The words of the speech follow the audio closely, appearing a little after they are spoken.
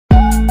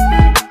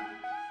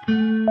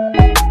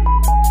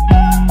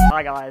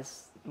Hi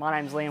guys, my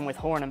name's Liam with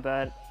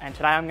Inverter, and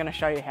today I'm going to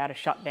show you how to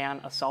shut down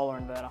a solar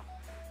inverter.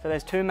 So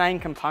there's two main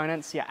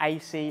components, your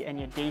AC and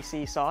your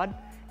DC side.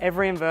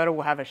 Every inverter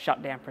will have a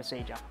shutdown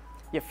procedure.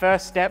 Your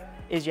first step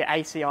is your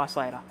AC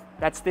isolator.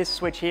 That's this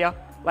switch here,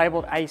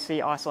 labelled AC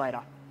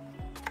isolator.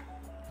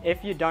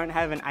 If you don't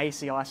have an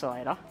AC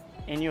isolator,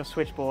 in your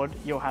switchboard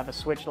you'll have a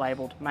switch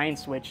labelled main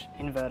switch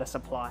inverter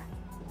supply.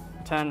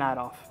 Turn that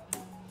off.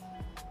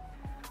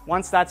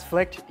 Once that's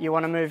flicked, you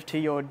want to move to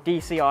your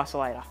DC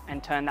isolator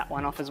and turn that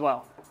one off as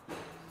well.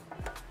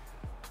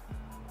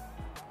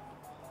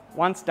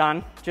 Once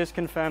done, just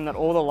confirm that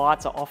all the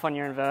lights are off on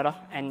your inverter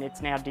and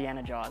it's now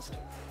de-energized.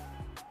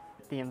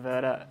 The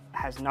inverter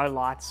has no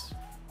lights,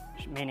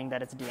 meaning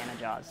that it's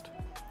de-energized.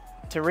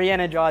 To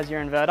re-energize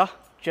your inverter,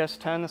 just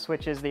turn the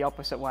switches the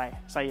opposite way.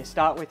 So you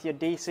start with your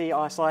DC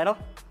isolator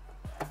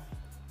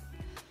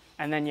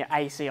and then your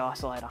AC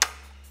isolator.